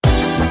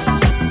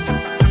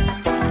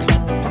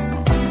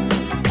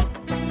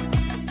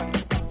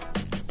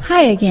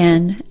Hi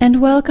again, and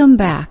welcome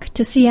back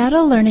to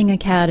Seattle Learning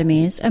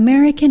Academy's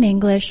American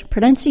English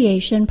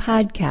Pronunciation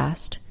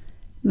Podcast.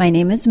 My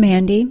name is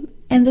Mandy,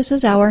 and this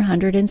is our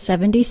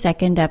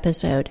 172nd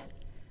episode.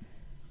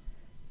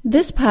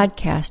 This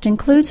podcast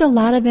includes a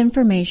lot of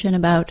information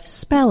about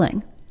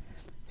spelling.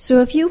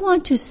 So if you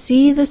want to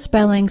see the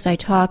spellings I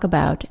talk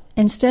about,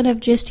 instead of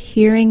just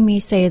hearing me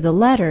say the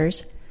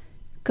letters,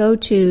 go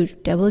to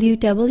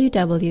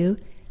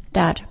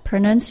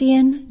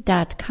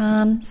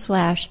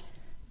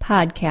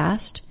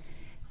www.pronuncian.com/podcast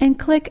and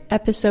click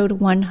episode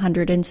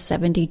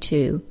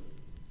 172.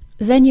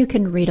 Then you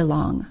can read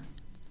along.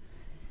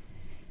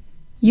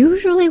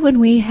 Usually when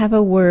we have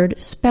a word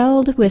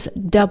spelled with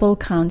double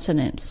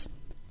consonants,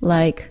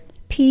 like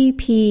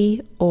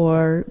PP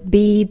or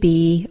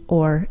BB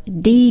or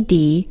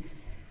DD,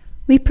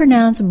 we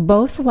pronounce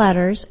both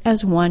letters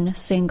as one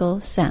single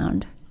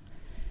sound.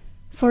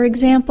 For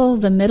example,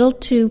 the middle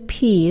two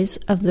P's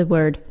of the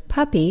word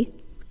puppy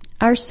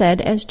are said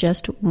as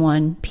just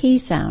one P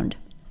sound.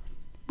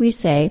 We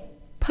say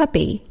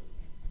puppy,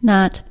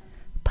 not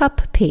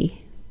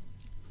pup-py.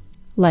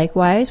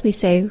 Likewise, we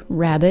say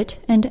rabbit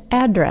and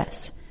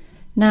address,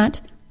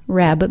 not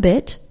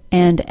rabbit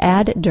and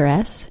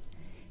address,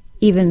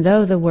 even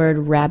though the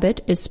word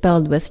rabbit is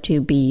spelled with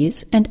two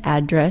B's and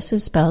address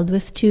is spelled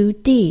with two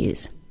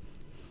D's.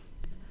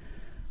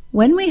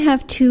 When we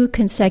have two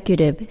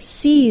consecutive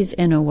C's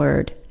in a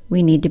word,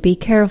 we need to be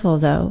careful,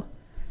 though.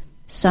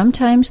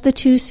 Sometimes the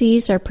two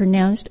C's are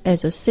pronounced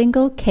as a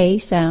single K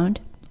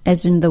sound,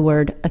 as in the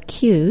word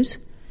accuse,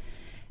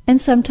 and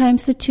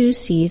sometimes the two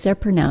C's are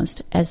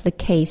pronounced as the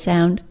K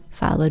sound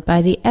followed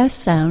by the S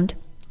sound,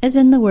 as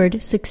in the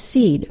word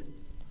succeed.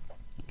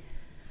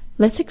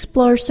 Let's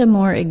explore some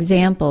more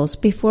examples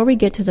before we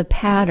get to the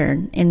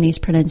pattern in these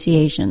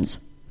pronunciations.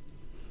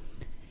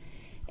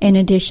 In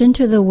addition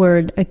to the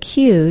word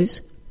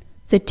accuse,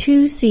 the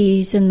two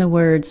C's in the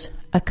words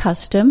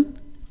accustom,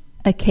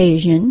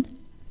 occasion,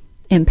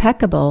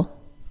 impeccable,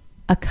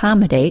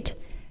 accommodate,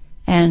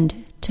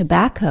 and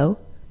tobacco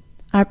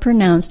are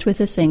pronounced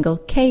with a single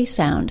K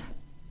sound.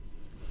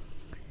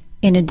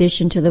 In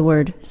addition to the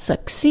word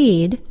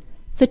succeed,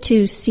 the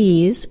two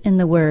C's in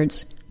the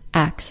words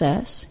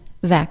access,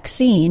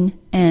 vaccine,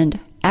 and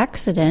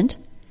accident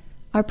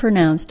are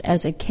pronounced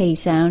as a K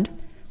sound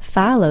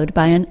followed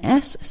by an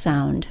S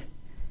sound.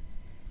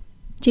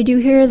 Did you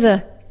hear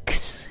the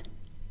X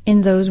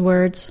in those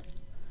words?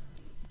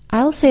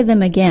 I'll say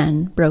them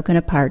again, broken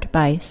apart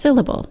by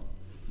syllable.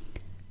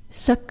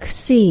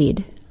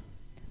 Succeed,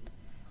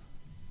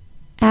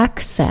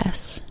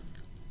 access,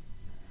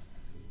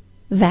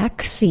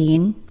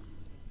 vaccine,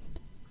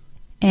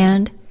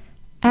 and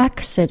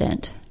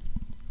accident.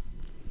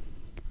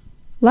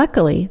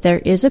 Luckily, there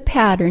is a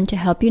pattern to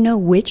help you know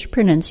which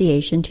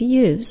pronunciation to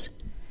use.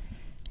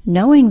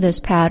 Knowing this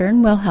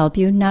pattern will help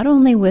you not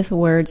only with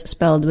words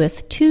spelled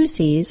with two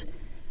C's,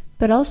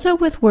 but also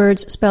with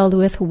words spelled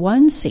with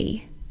one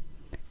C.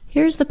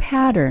 Here's the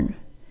pattern.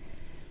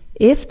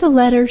 If the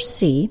letter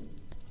C,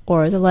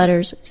 or the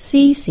letters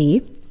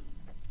CC,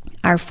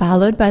 are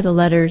followed by the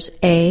letters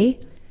A,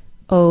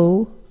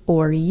 O,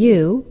 or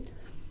U,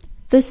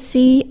 the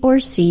C or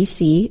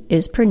CC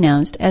is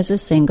pronounced as a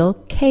single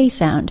K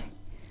sound.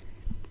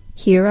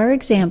 Here are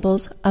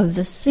examples of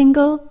the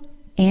single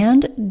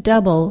and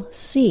double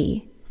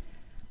C.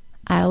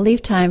 I'll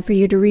leave time for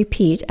you to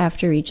repeat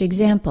after each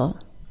example.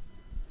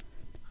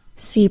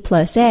 C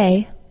plus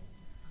A,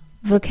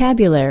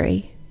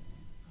 vocabulary.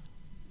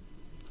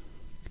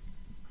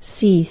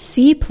 C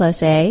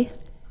plus A,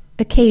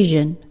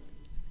 occasion.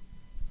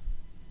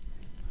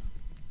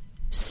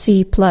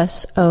 C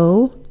plus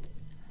O,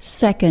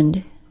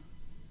 second.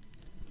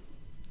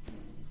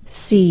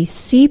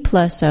 C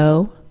plus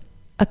O,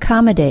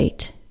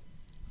 accommodate.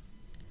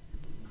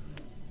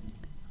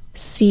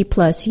 C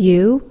plus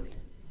U,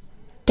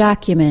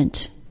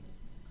 document.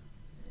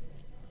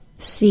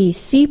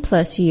 C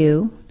plus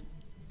U,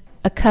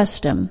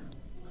 accustom.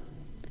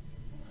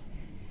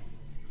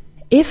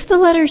 If the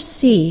letter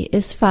C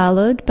is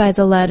followed by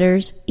the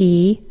letters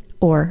E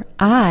or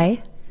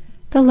I,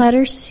 the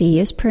letter C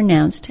is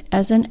pronounced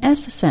as an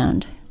S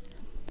sound.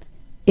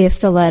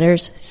 If the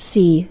letters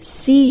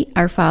C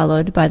are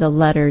followed by the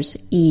letters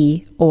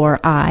E or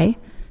I,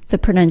 the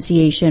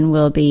pronunciation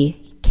will be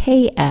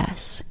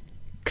KS.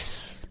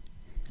 X.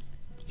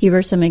 Here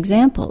are some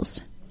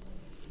examples.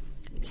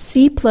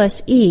 C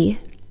plus E,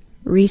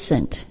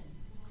 recent.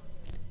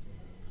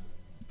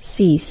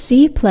 C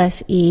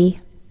plus E,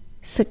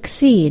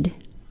 succeed.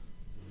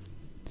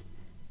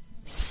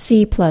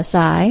 C plus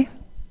I,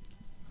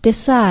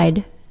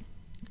 decide.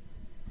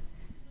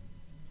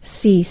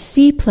 C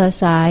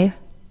plus I,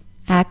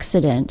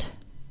 accident.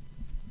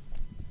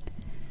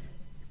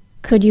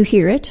 Could you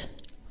hear it?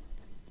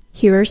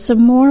 Here are some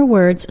more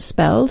words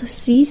spelled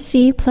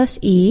CC plus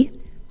E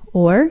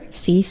or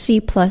CC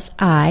plus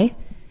I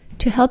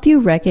to help you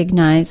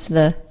recognize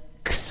the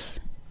X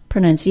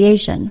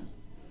pronunciation.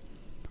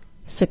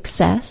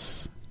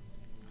 Success,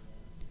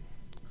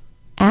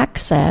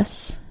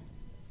 access,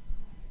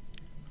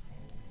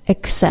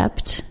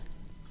 accept,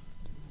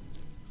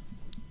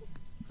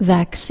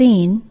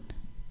 vaccine,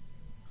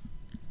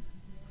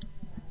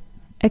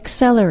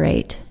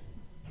 accelerate,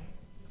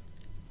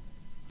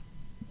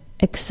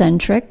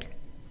 eccentric,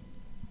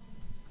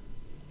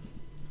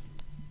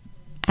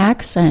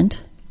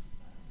 accent,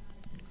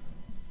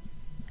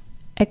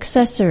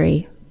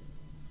 accessory.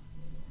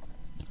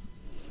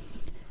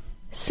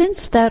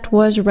 Since that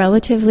was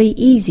relatively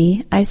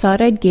easy, I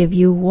thought I'd give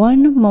you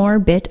one more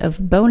bit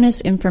of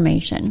bonus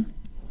information.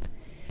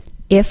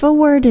 If a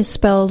word is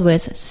spelled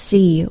with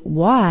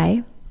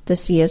C-Y, the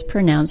C is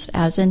pronounced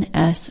as an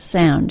S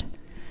sound.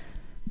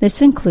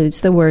 This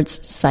includes the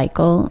words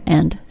cycle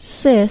and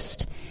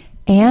cyst,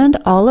 and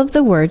all of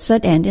the words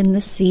that end in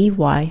the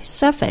CY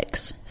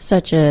suffix,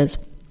 such as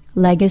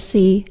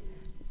legacy,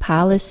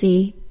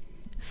 policy,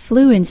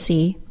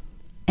 fluency,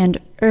 and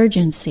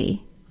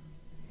urgency.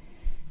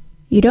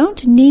 You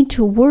don't need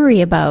to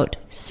worry about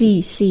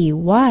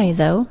CCY,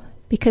 though,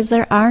 because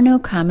there are no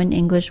common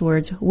English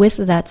words with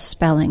that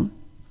spelling.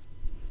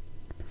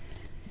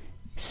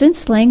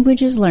 Since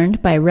language is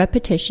learned by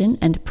repetition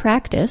and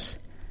practice,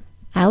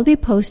 I'll be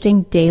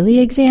posting daily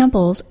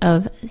examples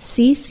of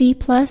CC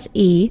plus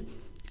E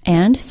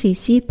and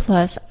CC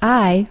plus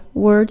I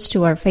words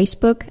to our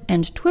Facebook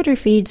and Twitter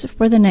feeds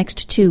for the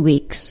next 2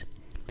 weeks.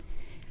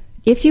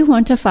 If you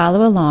want to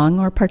follow along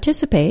or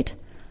participate,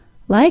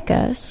 like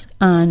us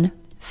on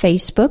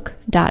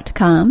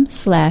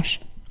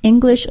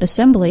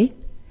facebook.com/EnglishAssembly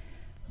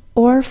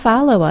or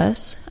follow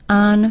us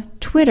on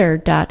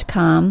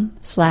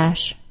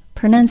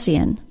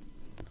twitter.com/Pronuncian.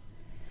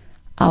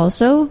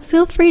 Also,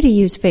 feel free to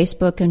use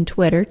Facebook and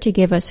Twitter to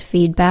give us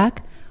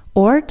feedback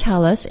or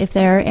tell us if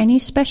there are any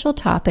special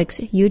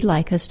topics you'd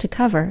like us to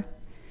cover.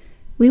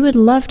 We would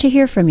love to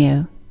hear from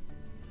you.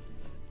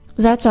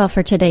 That's all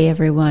for today,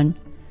 everyone.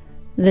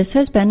 This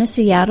has been a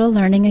Seattle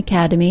Learning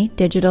Academy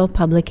digital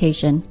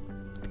publication.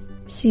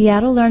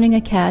 Seattle Learning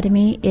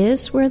Academy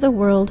is where the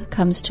world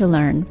comes to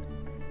learn.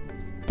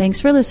 Thanks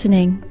for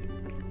listening.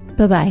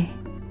 Bye-bye.